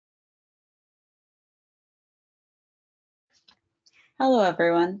Hello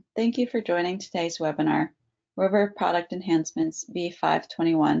everyone, thank you for joining today's webinar, Rover Product Enhancements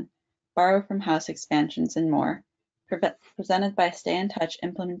v5.21, Borrow from House Expansions and More, presented by StaynTouch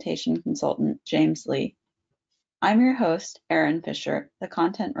Implementation Consultant James Lee. I'm your host, Erin Fisher, the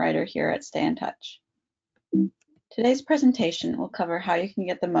content writer here at StaynTouch. Today's presentation will cover how you can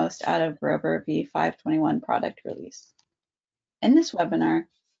get the most out of Rover v5.21 product release. In this webinar,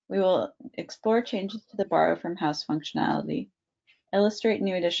 we will explore changes to the Borrow from House functionality, illustrate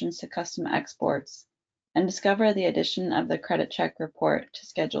new additions to custom exports, and discover the addition of the credit check report to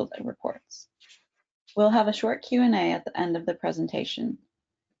scheduled reports. We'll have a short Q&A at the end of the presentation.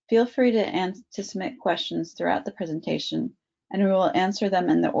 Feel free to submit questions throughout the presentation, and we will answer them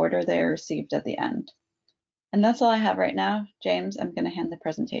in the order they are received at the end. And that's all I have right now. James, I'm going to hand the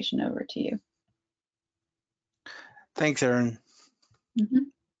presentation over to you. Thanks, Erin.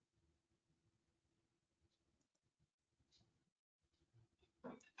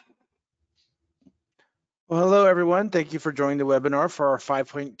 Well, hello, everyone. Thank you for joining the webinar for our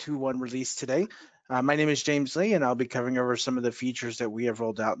 5.21 release today. My name is James Lee, and I'll be covering over some of the features that we have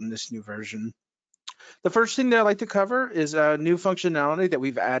rolled out in this new version. The first thing that I'd like to cover is a new functionality that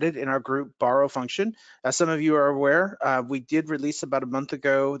we've added in our group borrow function. As some of you are aware, we did release about a month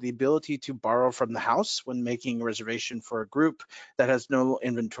ago the ability to borrow from the house when making a reservation for a group that has no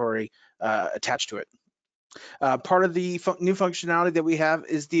inventory attached to it. Part of the new functionality that we have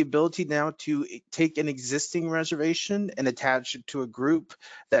is the ability now to take an existing reservation and attach it to a group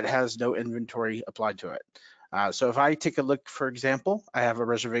that has no inventory applied to it. So if I take a look, for example, I have a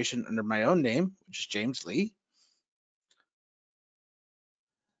reservation under my own name, which is James Lee.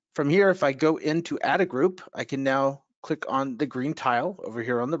 From here, if I go in to add a group, I can now click on the green tile over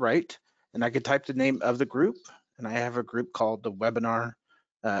here on the right, and I can type the name of the group, and I have a group called the webinar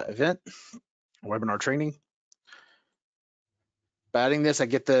event, webinar training. By adding this, I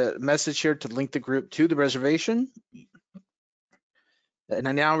get the message here to link the group to the reservation. And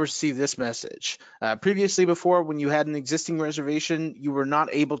I now receive this message. Previously, before, when you had an existing reservation, you were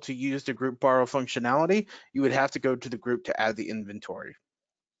not able to use the group borrow functionality. You would have to go to the group to add the inventory.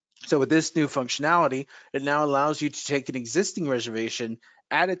 So with this new functionality, it now allows you to take an existing reservation,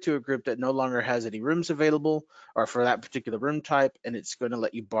 add it to a group that no longer has any rooms available or for that particular room type, and it's going to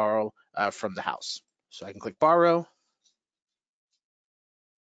let you borrow from the house. So I can click borrow.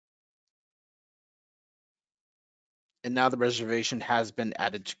 And now the reservation has been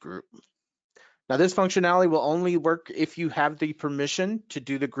added to group. Now this functionality will only work if you have the permission to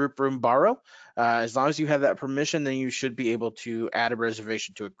do the group room borrow. As long as you have that permission, then you should be able to add a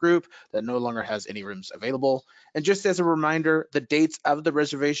reservation to a group that no longer has any rooms available. And just as a reminder, the dates of the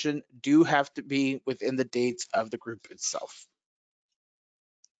reservation do have to be within the dates of the group itself.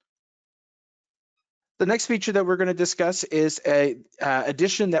 The next feature that we're going to discuss is an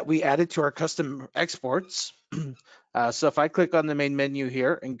addition that we added to our custom exports. So if I click on the main menu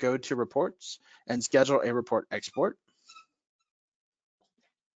here and go to reports and schedule a report export,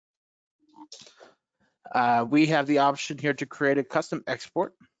 we have the option here to create a custom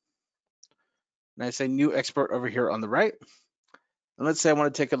export. And I say new export over here on the right. And let's say I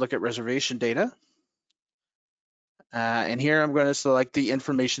want to take a look at reservation data. And here I'm going to select the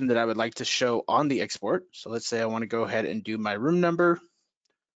information that I would like to show on the export. So let's say I want to go ahead and do my room number,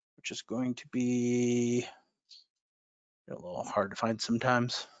 which is going to be a little hard to find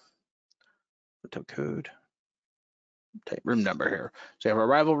sometimes. Hotel code, type room number here. So we have our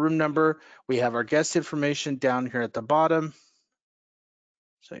arrival room number. We have our guest information down here at the bottom.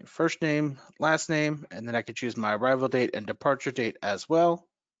 So first name, last name, and then I could choose my arrival date and departure date as well.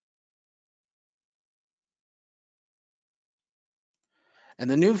 And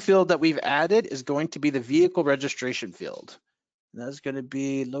the new field that we've added is going to be the vehicle registration field. And that's going to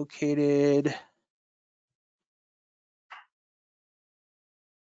be located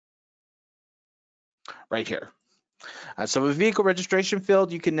right here. So with vehicle registration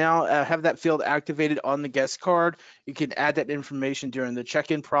field, you can now have that field activated on the guest card. You can add that information during the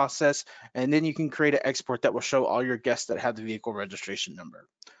check-in process, and then you can create an export that will show all your guests that have the vehicle registration number.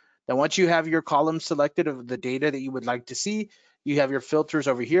 Now, once you have your columns selected of the data that you would like to see, you have your filters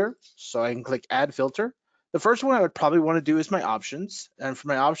over here. So I can click Add Filter. The first one I would probably want to do is my options. And for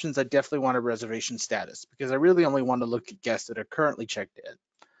my options, I definitely want a reservation status because I really only want to look at guests that are currently checked in.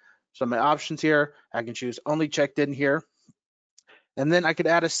 So my options here, I can choose only checked in here. And then I could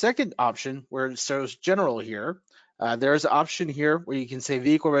add a second option where it shows general here. There's an option here where you can say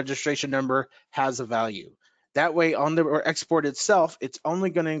vehicle registration number has a value. That way on the export itself, it's only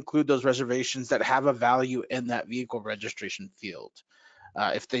going to include those reservations that have a value in that vehicle registration field.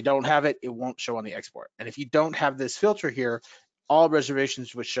 If they don't have it, it won't show on the export. And if you don't have this filter here, all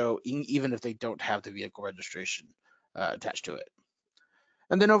reservations would show even if they don't have the vehicle registration attached to it.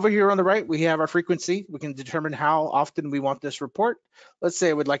 And then over here on the right, we have our frequency. We can determine how often we want this report. Let's say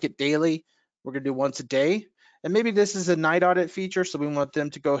I would like it daily. We're gonna do once a day. And maybe this is a night audit feature, so we want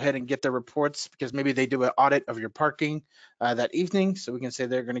them to go ahead and get their reports because maybe they do an audit of your parking that evening. So we can say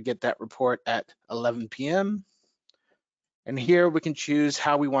they're gonna get that report at 11 p.m. And here we can choose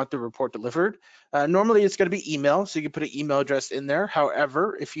how we want the report delivered. Normally it's going to be email, so you can put an email address in there.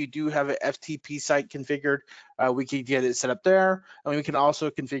 However, if you do have an FTP site configured, we can get it set up there. And we can also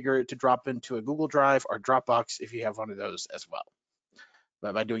configure it to drop into a Google Drive or Dropbox if you have one of those as well.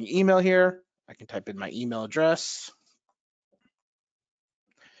 But by doing email here, I can type in my email address.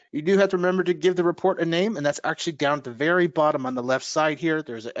 You do have to remember to give the report a name, and that's actually down at the very bottom on the left side here.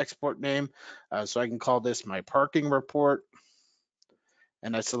 There's an export name, so I can call this my parking report.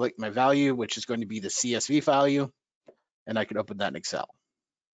 And I select my value, which is going to be the CSV value, and I can open that in Excel.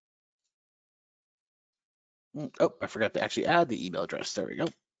 Oh, I forgot to actually add the email address. There we go.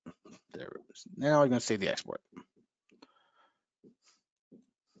 There it is. Now I'm going to save the export.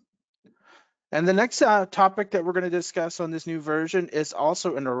 And the next topic that we're going to discuss on this new version is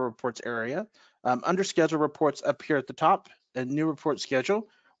also in our reports area. Under schedule reports up here at the top, a new report schedule.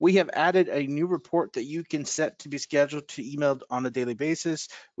 We have added a new report that you can set to be scheduled to emailed on a daily basis,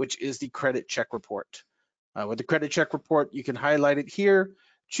 which is the credit check report. With the credit check report, you can highlight it here,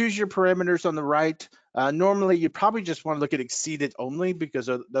 choose your parameters on the right. Normally, you probably just want to look at exceeded only because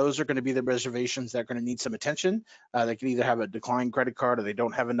those are going to be the reservations that are going to need some attention. They can either have a declined credit card or they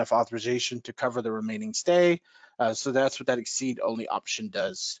don't have enough authorization to cover the remaining stay. So that's what that exceed only option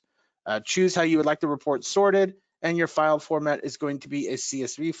does. Choose how you would like the report sorted, and your file format is going to be a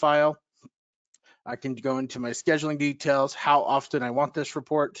CSV file. I can go into my scheduling details, how often I want this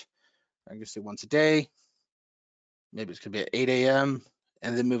report. I can say once a day. Maybe it's gonna be at 8 a.m.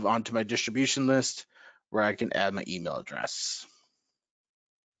 and then move on to my distribution list where I can add my email address.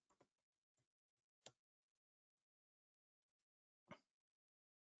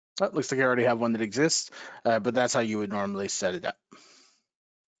 Oh, looks like I already have one that exists, but that's how you would normally set it up.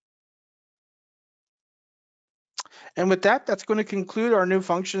 And with that, that's going to conclude our new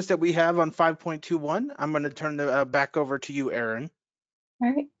functions that we have on 5.21. I'm going to turn it back over to you, Erin.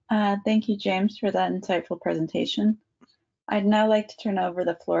 All right. Thank you, James, for that insightful presentation. I'd now like to turn over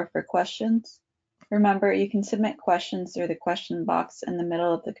the floor for questions. Remember, you can submit questions through the question box in the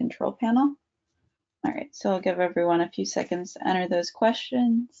middle of the control panel. All right, so I'll give everyone a few seconds to enter those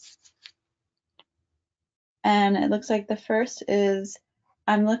questions. And it looks like the first is,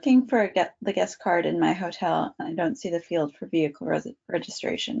 I'm looking for the guest card in my hotel and I don't see the field for vehicle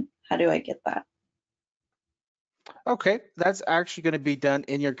registration. How do I get that? Okay, that's actually going to be done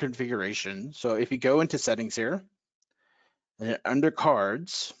in your configuration. So if you go into settings here, and under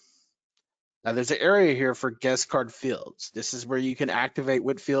cards, now there's an area here for guest card fields. This is where you can activate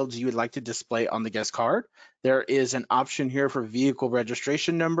what fields you would like to display on the guest card. There is an option here for vehicle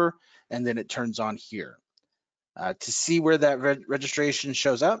registration number, and then it turns on here. To see where that registration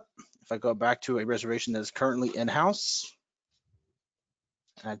shows up, if I go back to a reservation that is currently in-house,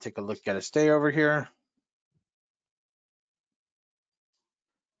 and I take a look at a stay over here.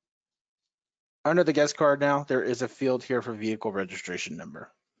 Under the guest card now, there is a field here for vehicle registration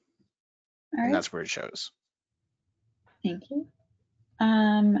number. All And right. that's where it shows. Thank you.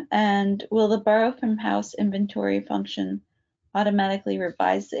 And will the borrow from house inventory function automatically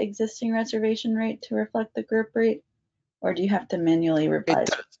revise the existing reservation rate to reflect the group rate, or do you have to manually revise?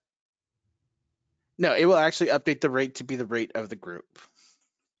 It does. No, it will actually update the rate to be the rate of the group.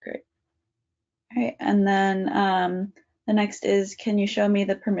 Great. All right, and then the next is, can you show me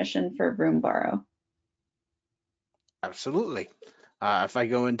the permission for room borrow? Absolutely. If I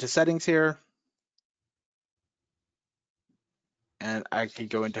go into settings here, and I can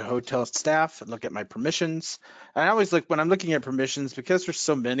go into hotel staff and look at my permissions. And I always look, when I'm looking at permissions, because there's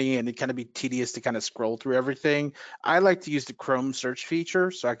so many and it kind of be tedious to kind of scroll through everything, I like to use the Chrome search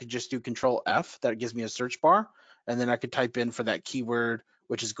feature. So I could just do Control F, that gives me a search bar. And then I could type in for that keyword,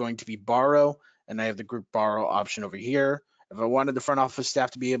 which is going to be borrow. And I have the group borrow option over here. If I wanted the front office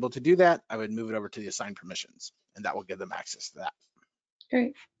staff to be able to do that, I would move it over to the assigned permissions, and that will give them access to that.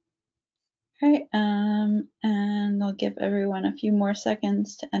 Great. All right, and I'll give everyone a few more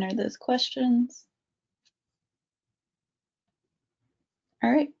seconds to enter those questions.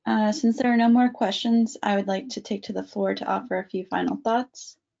 All right, since there are no more questions, I would like to take to the floor to offer a few final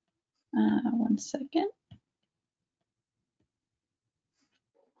thoughts. 1 second.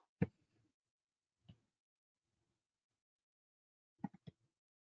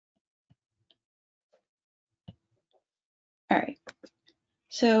 All right,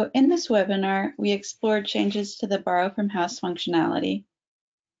 So in this webinar, we explored changes to the Borrow from House functionality,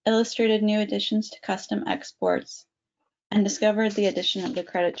 illustrated new additions to custom exports, and discovered the addition of the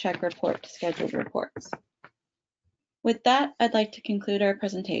credit check report to scheduled reports. With that, I'd like to conclude our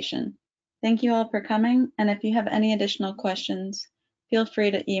presentation. Thank you all for coming, and if you have any additional questions, feel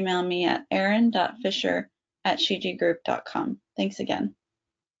free to email me at erin.fisher@shigigroup.com. Thanks again.